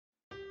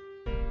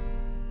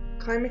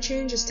Climate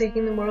change is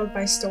taking the world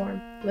by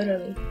storm,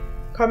 literally.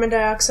 Carbon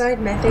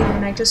dioxide, methane, and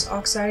nitrous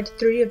oxide,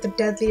 3 of the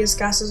deadliest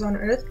gases on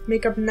Earth,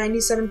 make up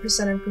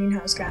 97% of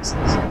greenhouse gases.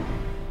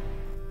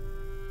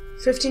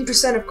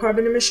 15% of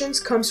carbon emissions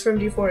comes from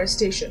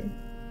deforestation.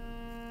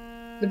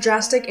 The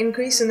drastic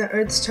increase in the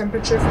Earth's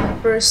temperature for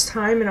the first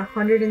time in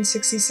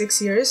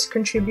 166 years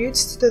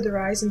contributes to the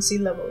rise in sea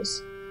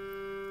levels.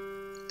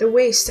 The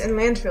waste in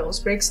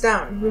landfills breaks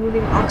down,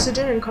 removing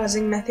oxygen and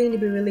causing methane to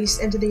be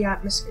released into the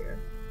atmosphere.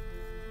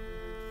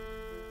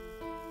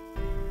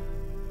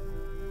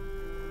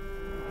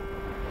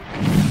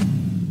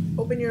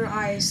 Open your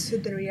eyes to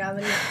the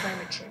reality of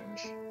climate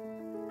change.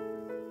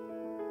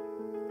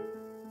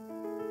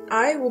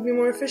 I will be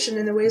more efficient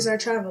in the ways I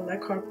travel,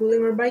 like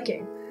carpooling or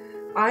biking.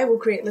 I will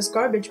create less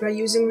garbage by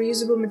using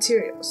reusable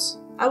materials.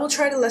 I will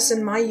try to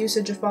lessen my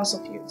usage of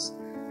fossil fuels.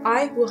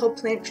 I will help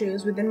plant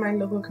trees within my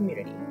local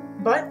community.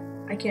 But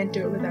I can't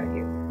do it without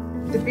you.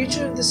 The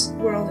future of this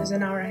world is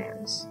in our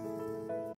hands.